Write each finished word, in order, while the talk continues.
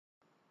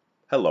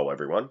Hello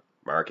everyone,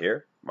 Mark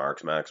here,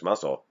 Mark's Max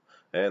Muscle,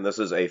 and this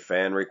is a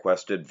fan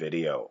requested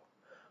video.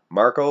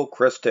 Marco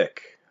Kristic,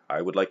 I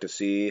would like to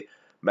see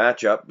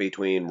matchup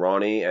between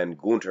Ronnie and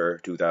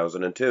Günter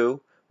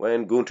 2002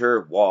 when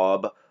Günter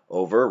wob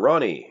over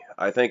Ronnie.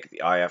 I think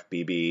the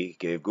IFBB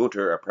gave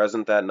Günter a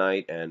present that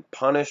night and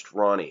punished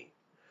Ronnie.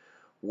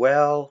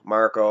 Well,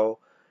 Marco,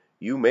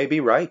 you may be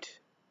right.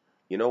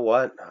 You know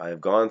what?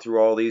 I've gone through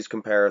all these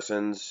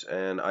comparisons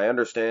and I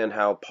understand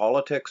how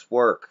politics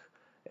work.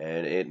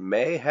 And it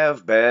may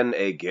have been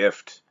a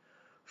gift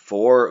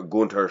for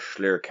Günter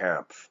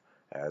Schlierkamp,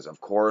 as of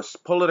course,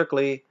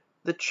 politically,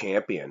 the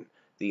champion,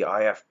 the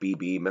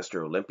IFBB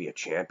Mr. Olympia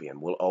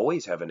champion, will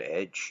always have an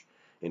edge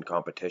in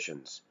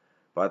competitions.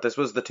 But this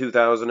was the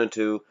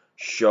 2002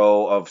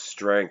 show of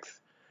strength,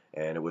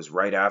 and it was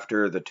right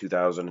after the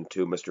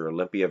 2002 Mr.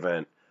 Olympia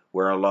event,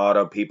 where a lot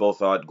of people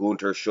thought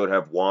Günter should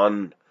have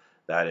won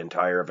that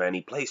entire event.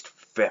 He placed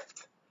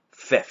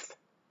fifth.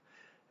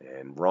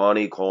 And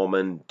Ronnie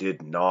Coleman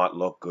did not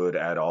look good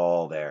at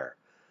all there.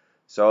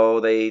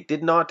 So they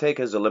did not take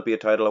his Olympia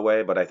title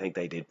away, but I think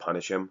they did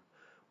punish him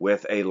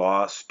with a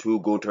loss to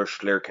Günter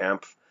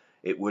Schlierkamp.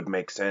 It would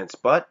make sense.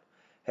 But,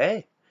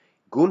 hey,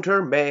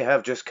 Günter may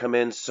have just come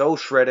in so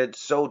shredded,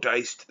 so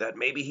diced, that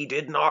maybe he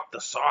did knock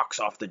the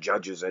socks off the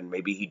judges, and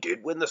maybe he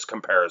did win this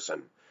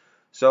comparison.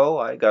 So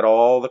I got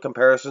all the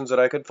comparisons that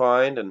I could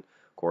find, and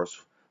of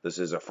course, this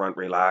is a front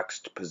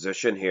relaxed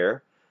position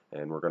here.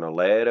 And we're going to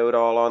lay it out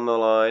all on the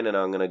line, and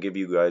I'm going to give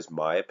you guys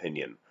my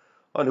opinion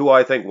on who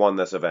I think won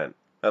this event,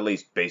 at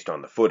least based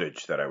on the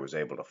footage that I was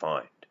able to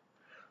find.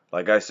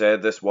 Like I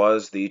said, this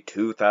was the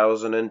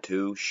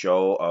 2002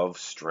 Show of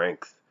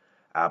Strength.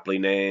 Aptly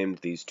named,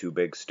 these two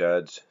big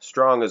studs.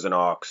 Strong as an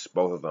ox,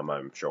 both of them,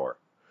 I'm sure.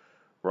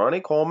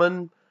 Ronnie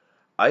Coleman,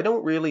 I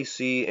don't really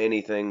see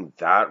anything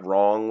that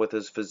wrong with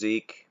his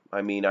physique.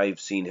 I mean, I've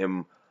seen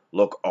him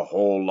look a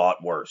whole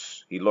lot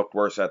worse. He looked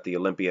worse at the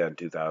Olympia in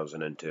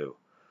 2002.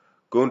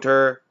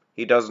 Günter,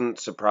 he doesn't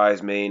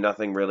surprise me.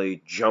 Nothing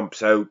really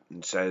jumps out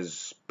and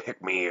says,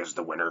 pick me as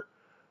the winner.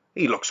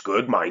 He looks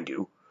good, mind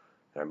you.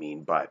 I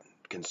mean, but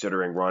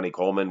considering Ronnie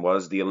Coleman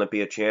was the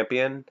Olympia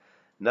champion,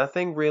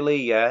 nothing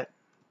really yet,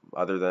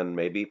 other than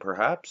maybe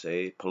perhaps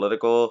a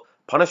political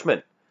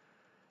punishment.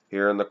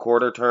 Here in the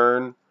quarter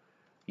turn,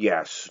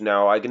 yes,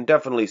 now I can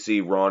definitely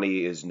see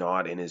Ronnie is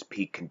not in his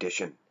peak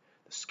condition.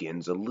 The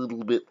skin's a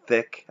little bit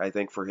thick, I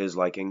think, for his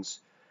likings.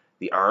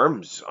 The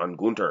arms on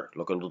Günter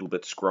look a little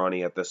bit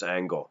scrawny at this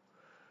angle.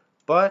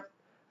 But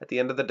at the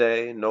end of the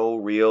day, no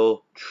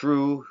real,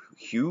 true,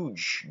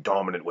 huge,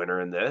 dominant winner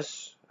in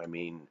this. I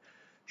mean,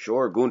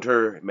 sure,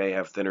 Günter may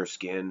have thinner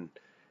skin,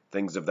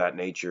 things of that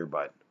nature,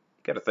 but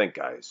you gotta think,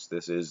 guys,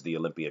 this is the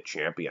Olympia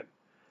champion.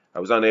 I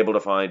was unable to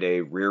find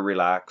a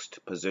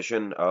rear-relaxed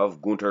position of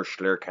Günter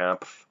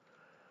Schlierkamp,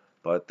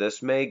 but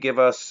this may give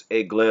us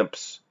a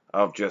glimpse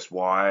of just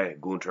why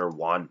Günter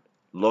won.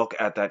 Look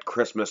at that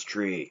Christmas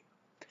tree.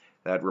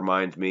 That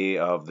reminds me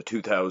of the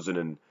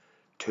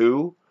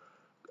 2002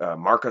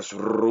 Marcus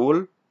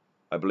Ruhl,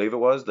 I believe it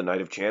was, the Night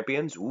of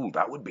Champions. Ooh,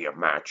 that would be a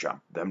matchup.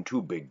 Them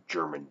two big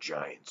German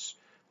giants.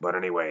 But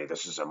anyway,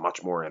 this is a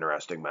much more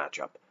interesting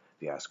matchup,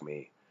 if you ask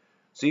me.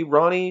 See,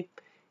 Ronnie,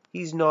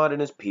 he's not in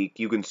his peak.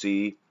 You can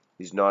see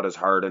he's not as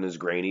hard and as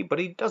grainy, but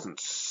he doesn't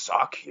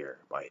suck here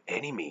by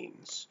any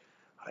means.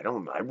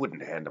 I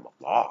wouldn't hand him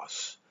a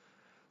loss.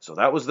 So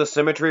that was the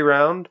symmetry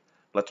round.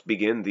 Let's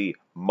begin the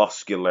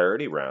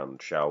muscularity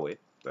round, shall we?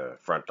 The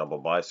front double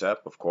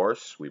bicep, of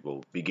course. We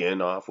will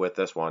begin off with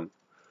this one.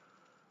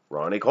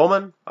 Ronnie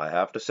Coleman, I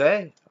have to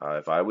say,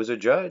 if I was a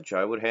judge,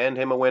 I would hand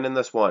him a win in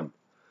this one.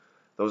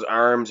 Those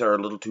arms are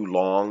a little too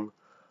long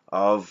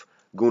of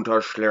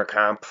Günter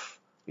Schlierkamp.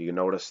 You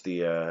notice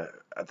the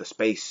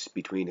space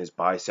between his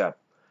bicep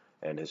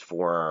and his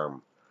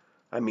forearm.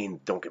 I mean,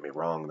 don't get me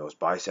wrong, those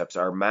biceps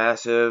are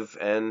massive,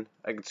 and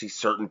I can see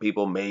certain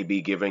people may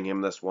be giving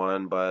him this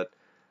one, but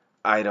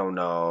I don't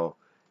know.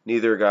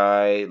 Neither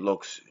guy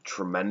looks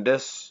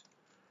tremendous.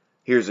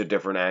 Here's a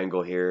different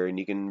angle here, and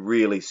you can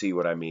really see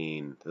what I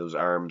mean. Those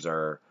arms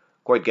are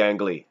quite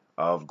gangly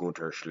of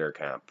Günter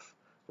Schlierkamp.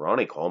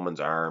 Ronnie Coleman's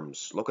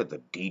arms, look at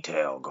the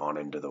detail gone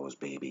into those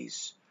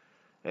babies.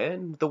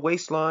 And the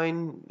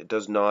waistline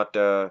does not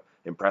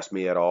impress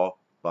me at all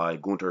by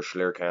Günter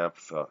Schlierkamp,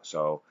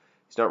 so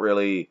he's not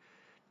really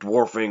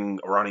dwarfing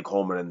Ronnie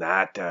Coleman in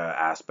that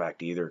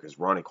aspect either, because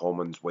Ronnie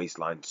Coleman's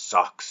waistline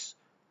sucks.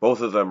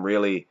 Both of them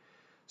really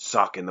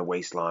suck in the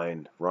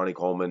waistline. Ronnie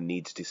Coleman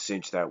needs to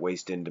cinch that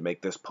waist in to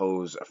make this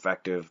pose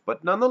effective,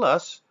 but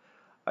nonetheless,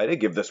 I did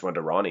give this one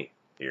to Ronnie.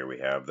 Here we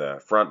have the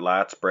front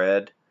lat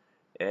spread,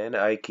 and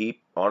I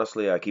keep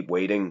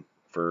waiting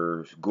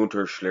for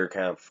Günter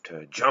Schlierkamp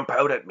to jump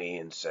out at me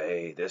and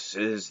say, this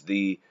is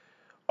the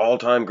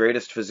all-time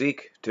greatest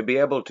physique to be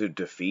able to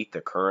defeat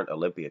the current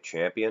Olympia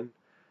champion.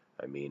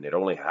 I mean, it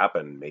only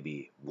happened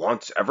maybe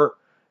once ever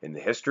in the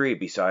history.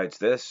 Besides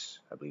this,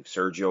 I believe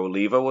Sergio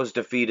Oliva was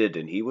defeated,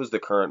 and he was the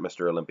current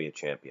Mr. Olympia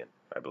champion,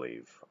 I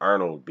believe.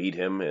 Arnold beat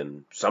him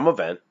in some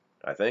event,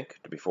 I think,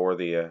 before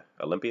the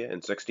Olympia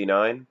in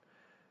 '69.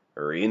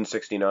 Or in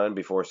 69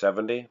 before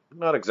 70?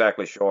 Not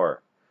exactly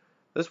sure.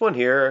 This one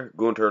here,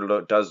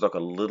 Günter does look a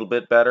little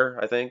bit better,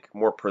 I think,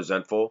 more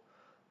presentful.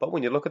 But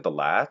when you look at the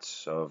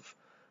lats of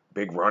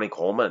big Ronnie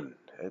Coleman,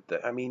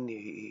 I mean,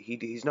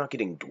 he's not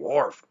getting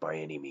dwarfed by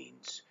any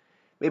means.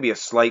 Maybe a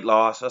slight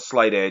loss, a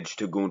slight edge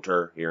to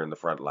Günter here in the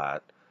front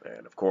lat.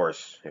 And of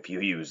course, if you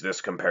use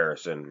this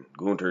comparison,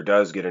 Günter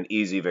does get an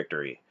easy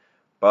victory.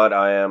 But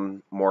I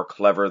am more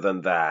clever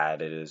than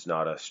that. It is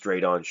not a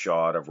straight-on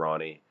shot of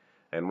Ronnie.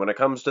 And when it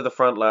comes to the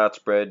front lat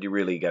spread, you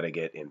really got to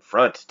get in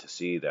front to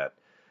see that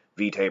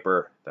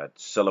V-taper, that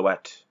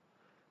silhouette.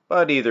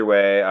 But either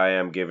way, I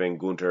am giving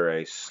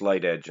Günter a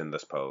slight edge in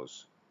this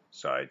pose.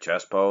 Side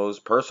chest pose,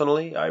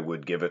 personally, I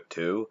would give it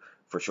to,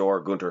 for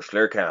sure, Günter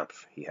Schlierkamp.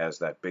 He has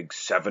that big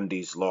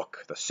 70s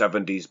look, the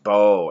 70s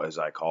bow, as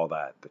I call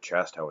that, the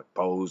chest, how it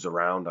bows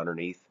around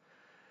underneath.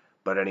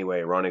 But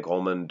anyway, Ronnie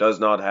Coleman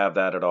does not have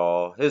that at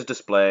all. His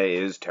display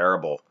is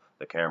terrible,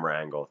 the camera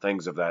angle,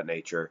 things of that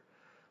nature.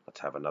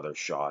 Let's have another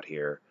shot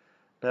here.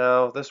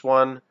 Now, this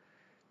one,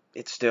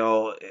 it's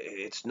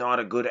not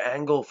a good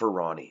angle for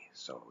Ronnie,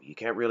 so you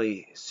can't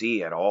really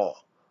see at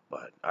all.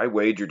 But I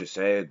wager to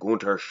say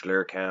Günter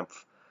Schlierkamp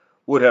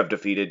would have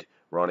defeated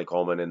Ronnie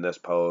Coleman in this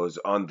pose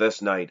on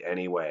this night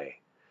anyway.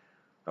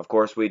 Of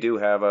course, we do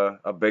have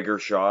a bigger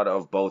shot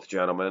of both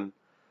gentlemen,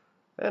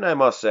 and I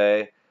must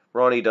say,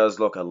 Ronnie does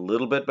look a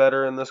little bit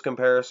better in this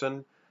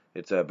comparison.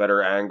 It's a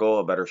better angle,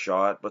 a better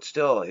shot, but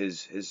still,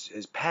 his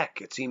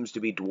pec, it seems to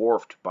be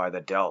dwarfed by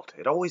the delt.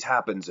 It always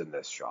happens in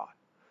this shot.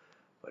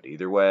 But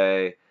either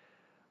way,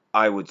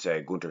 I would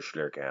say Günter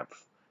Schlierkamp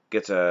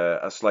gets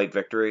a slight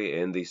victory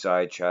in the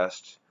side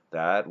chest,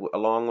 that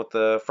along with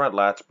the front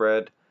lat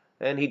spread,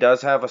 and he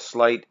does have a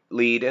slight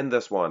lead in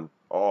this one.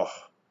 Oh,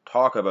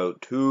 talk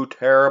about two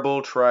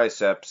terrible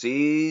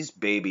tricepses,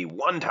 baby,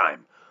 one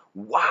time.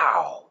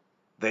 Wow,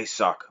 they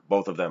suck,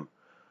 both of them.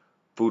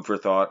 Food for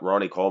thought,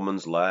 Ronnie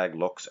Coleman's lag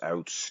looks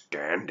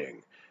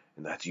outstanding.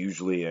 And that's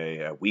usually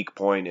a weak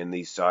point in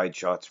these side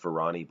shots for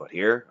Ronnie. But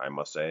here, I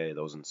must say,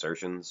 those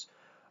insertions,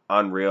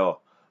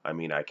 unreal. I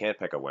mean, I can't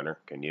pick a winner,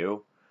 can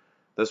you?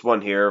 This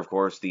one here, of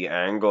course, the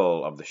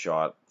angle of the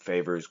shot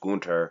favors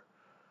Günter,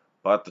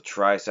 but the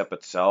tricep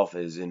itself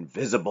is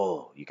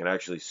invisible. You can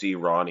actually see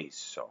Ronnie's,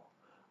 so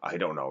I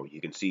don't know.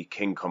 You can see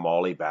King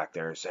Kamali back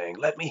there saying,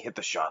 let me hit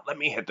the shot, let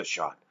me hit the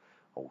shot.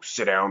 Oh,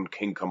 sit down,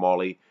 King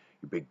Kamali,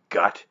 you big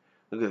gut.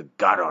 Look at the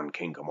gut on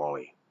King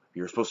Kamali.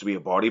 You're supposed to be a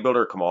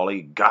bodybuilder,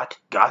 Kamali. Gut.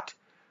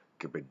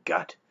 Your big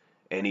gut.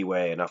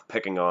 Anyway, enough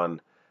picking on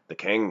the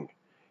king.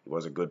 He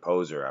was a good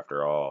poser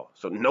after all.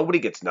 So nobody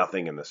gets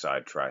nothing in the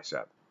side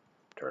tricep.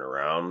 Turn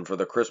around for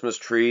the Christmas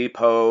tree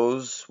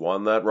pose.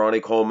 One that Ronnie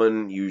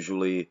Coleman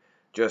usually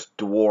just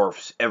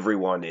dwarfs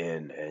everyone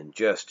in and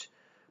just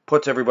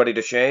puts everybody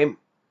to shame.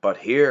 But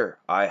here,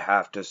 I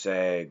have to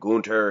say,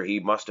 Günter, he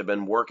must have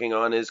been working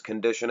on his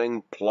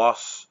conditioning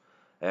plus.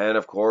 And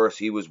of course,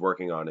 he was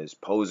working on his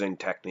posing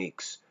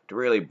techniques to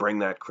really bring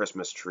that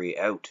Christmas tree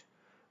out.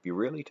 If you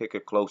really take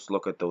a close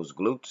look at those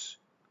glutes,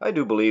 I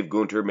do believe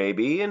Günter may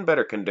be in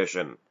better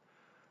condition.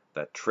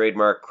 That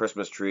trademark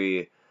Christmas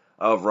tree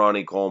of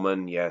Ronnie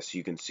Coleman, yes,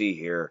 you can see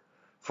here,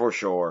 for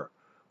sure.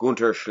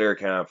 Günter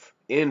Schlierkamp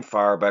in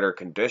far better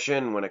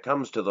condition when it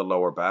comes to the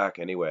lower back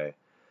anyway.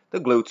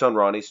 The glutes on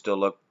Ronnie still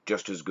look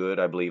just as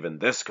good, I believe, in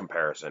this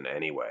comparison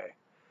anyway.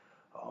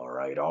 All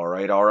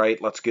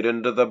right. Let's get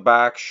into the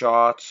back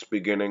shots,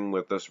 beginning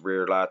with this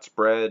rear lat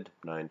spread.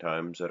 9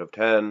 times out of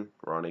 10,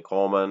 Ronnie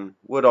Coleman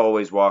would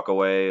always walk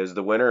away as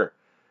the winner.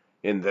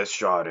 In this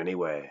shot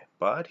anyway.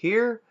 But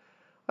here,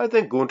 I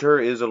think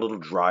Günter is a little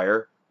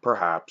drier,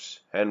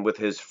 perhaps, and with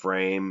his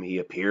frame, he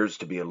appears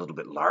to be a little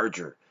bit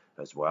larger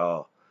as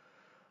well.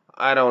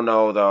 I don't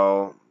know,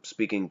 though.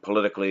 Speaking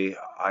politically,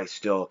 I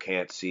still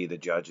can't see the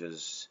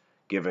judges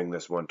giving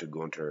this one to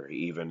Günter,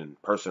 even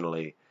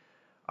personally.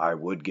 I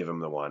would give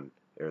him the one,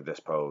 or this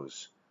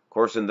pose. Of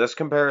course, in this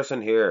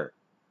comparison here,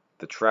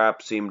 the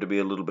traps seem to be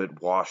a little bit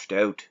washed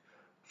out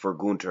for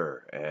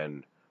Günter,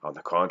 and on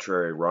the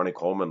contrary, Ronnie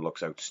Coleman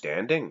looks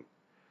outstanding.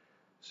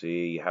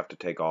 See, you have to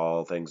take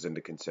all things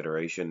into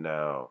consideration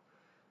now.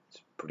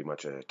 It's pretty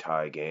much a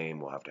tie game.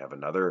 We'll have to have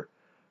another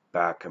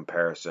back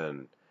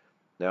comparison.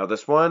 Now,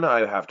 this one,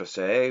 I have to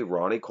say,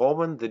 Ronnie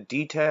Coleman, the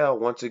detail,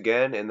 once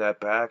again, in that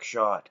back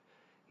shot.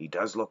 He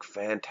does look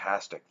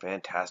fantastic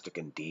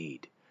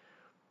indeed.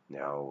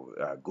 Now,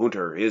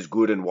 Günter is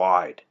good and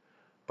wide,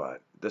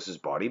 but this is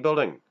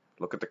bodybuilding.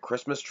 Look at the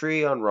Christmas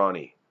tree on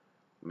Ronnie.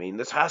 I mean,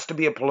 this has to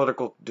be a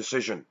political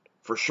decision,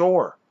 for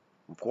sure.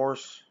 Of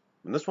course,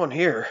 in this one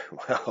here,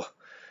 well,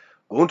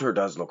 Günter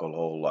does look a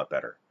whole lot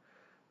better.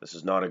 This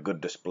is not a good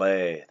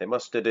display. They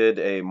must have did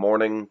a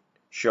morning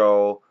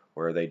show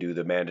where they do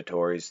the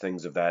mandatories,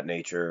 things of that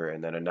nature,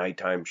 and then a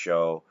nighttime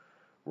show.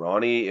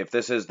 Ronnie, if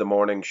this is the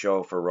morning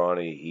show for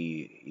Ronnie,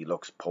 he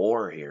looks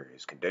poor here.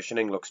 His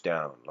conditioning looks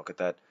down. Look at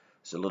that.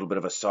 It's a little bit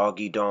of a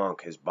soggy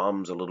donk. His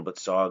bum's a little bit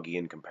soggy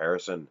in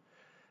comparison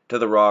to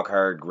the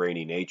rock-hard,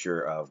 grainy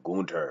nature of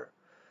Günter.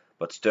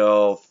 But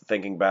still,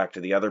 thinking back to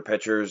the other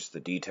pictures, the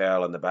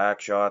detail in the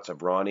back shots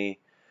of Ronnie,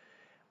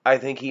 I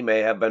think he may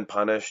have been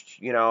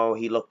punished. You know,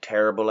 he looked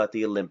terrible at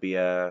the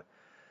Olympia.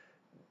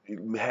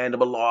 Hand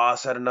him a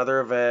loss at another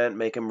event,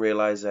 make him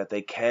realize that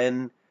they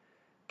can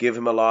give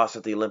him a loss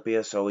at the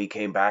Olympia, so he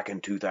came back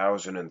in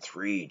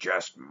 2003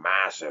 just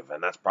massive,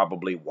 and that's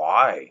probably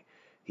why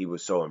he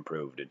was so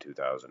improved in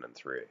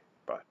 2003.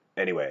 But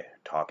anyway,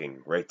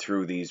 talking right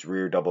through these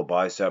rear double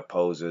bicep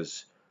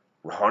poses,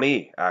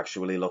 Ronnie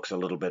actually looks a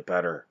little bit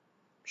better.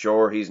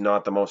 Sure, he's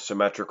not the most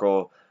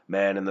symmetrical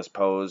man in this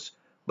pose,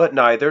 but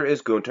neither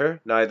is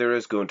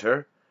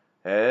Günter.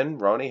 And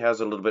Ronnie has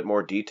a little bit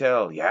more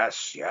detail.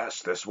 Yes,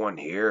 this one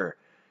here.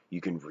 You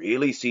can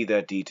really see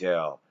that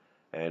detail.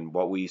 And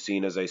what we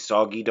seen as a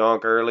soggy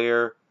donk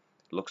earlier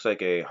looks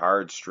like a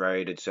hard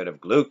striated set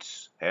of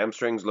glutes.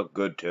 Hamstrings look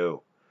good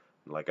too.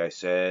 Like I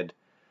said,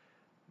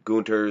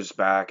 Günter's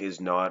back is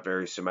not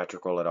very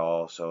symmetrical at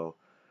all, so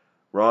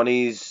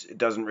Ronnie's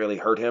doesn't really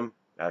hurt him.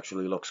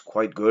 Actually looks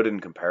quite good in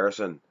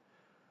comparison.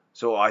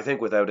 So I think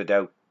without a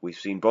doubt, we've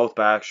seen both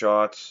back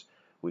shots.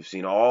 We've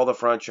seen all the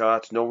front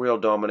shots. No real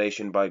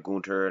domination by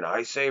Günter. And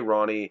I say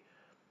Ronnie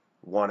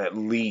won at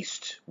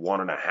least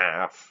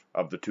 1.5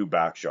 of the 2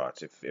 back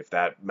shots, if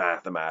that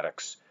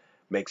mathematics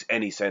makes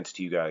any sense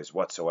to you guys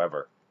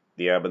whatsoever.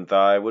 The ab and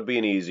thigh would be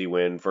an easy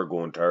win for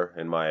Günter,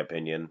 in my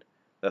opinion.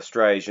 The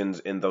striations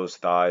in those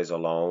thighs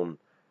alone.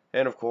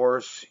 And of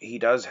course, he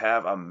does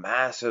have a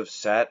massive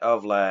set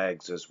of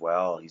legs as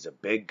well. He's a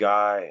big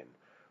guy, and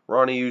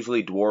Ronnie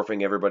usually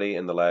dwarfing everybody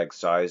in the leg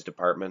size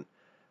department.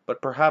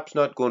 But perhaps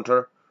not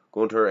Günter.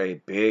 Günter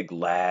a big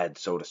lad,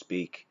 so to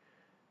speak,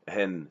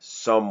 and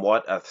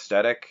somewhat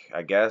aesthetic,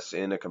 I guess,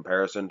 in a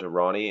comparison to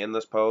Ronnie in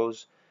this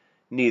pose.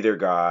 Neither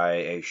guy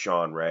a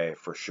Sean Ray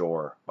for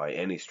sure, by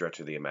any stretch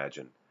of the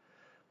imagine.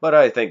 But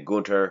I think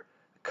Günter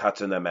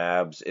cuts in them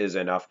abs is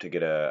enough to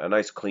get a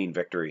nice clean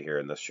victory here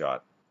in this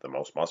shot. The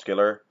most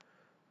muscular?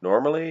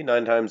 Normally,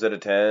 9 times out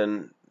of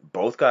 10,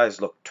 both guys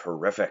look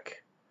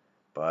terrific.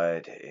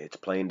 But it's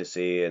plain to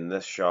see in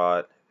this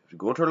shot,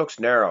 Günter looks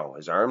narrow,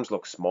 his arms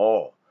look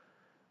small.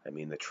 I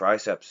mean, the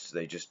triceps,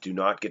 they just do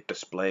not get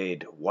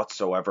displayed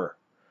whatsoever.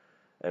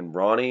 And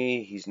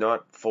Ronnie, he's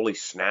not fully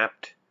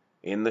snapped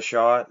in the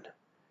shot.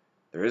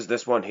 There is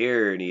this one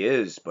here, and he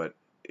is, but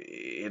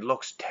it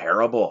looks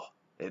terrible.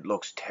 It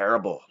looks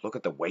terrible. Look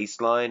at the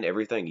waistline,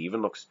 everything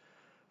even looks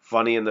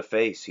funny in the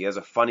face. He has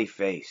a funny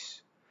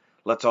face.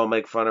 Let's all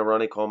make fun of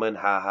Ronnie Coleman.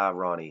 Ha ha,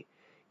 Ronnie,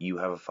 you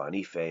have a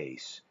funny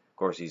face. Of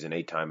course, he's an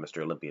 8-time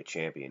Mr. Olympia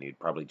champion. He'd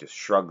probably just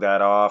shrug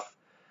that off.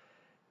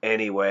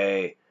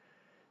 Anyway,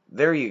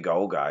 there you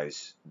go,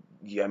 guys.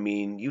 I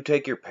mean, you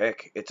take your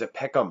pick. It's a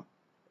pick'em.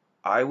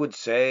 I would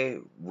say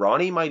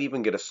Ronnie might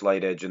even get a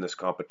slight edge in this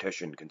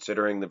competition,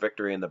 considering the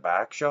victory in the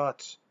back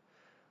shots.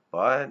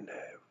 But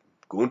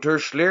Günter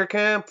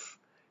Schlierkamp,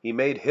 he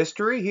made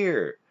history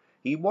here.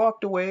 He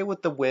walked away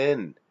with the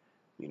win.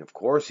 I mean, of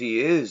course, he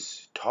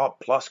is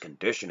top plus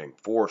conditioning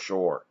for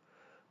sure.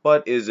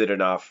 But is it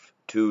enough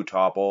to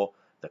topple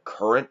the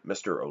current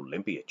Mr.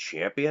 Olympia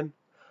champion?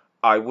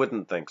 I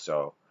wouldn't think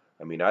so.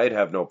 I mean, I'd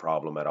have no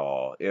problem at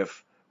all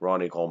if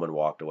Ronnie Coleman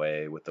walked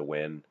away with the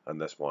win on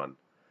this one.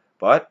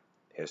 But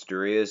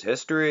history is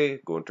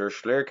history. Günter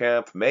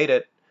Schlierkamp made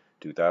it.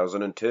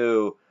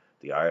 2002,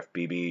 the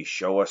IFBB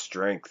Show of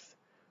Strength.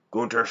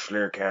 Günter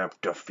Schlierkamp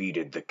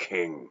defeated the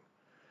king.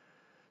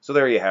 So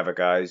there you have it,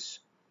 guys.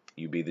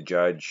 You be the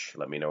judge.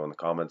 Let me know in the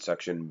comments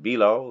section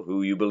below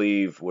who you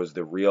believe was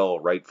the real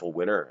rightful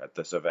winner at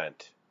this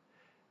event.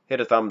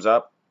 Hit a thumbs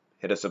up.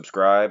 Hit a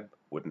subscribe.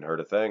 Wouldn't hurt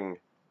a thing.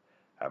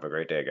 Have a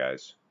great day,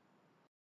 guys.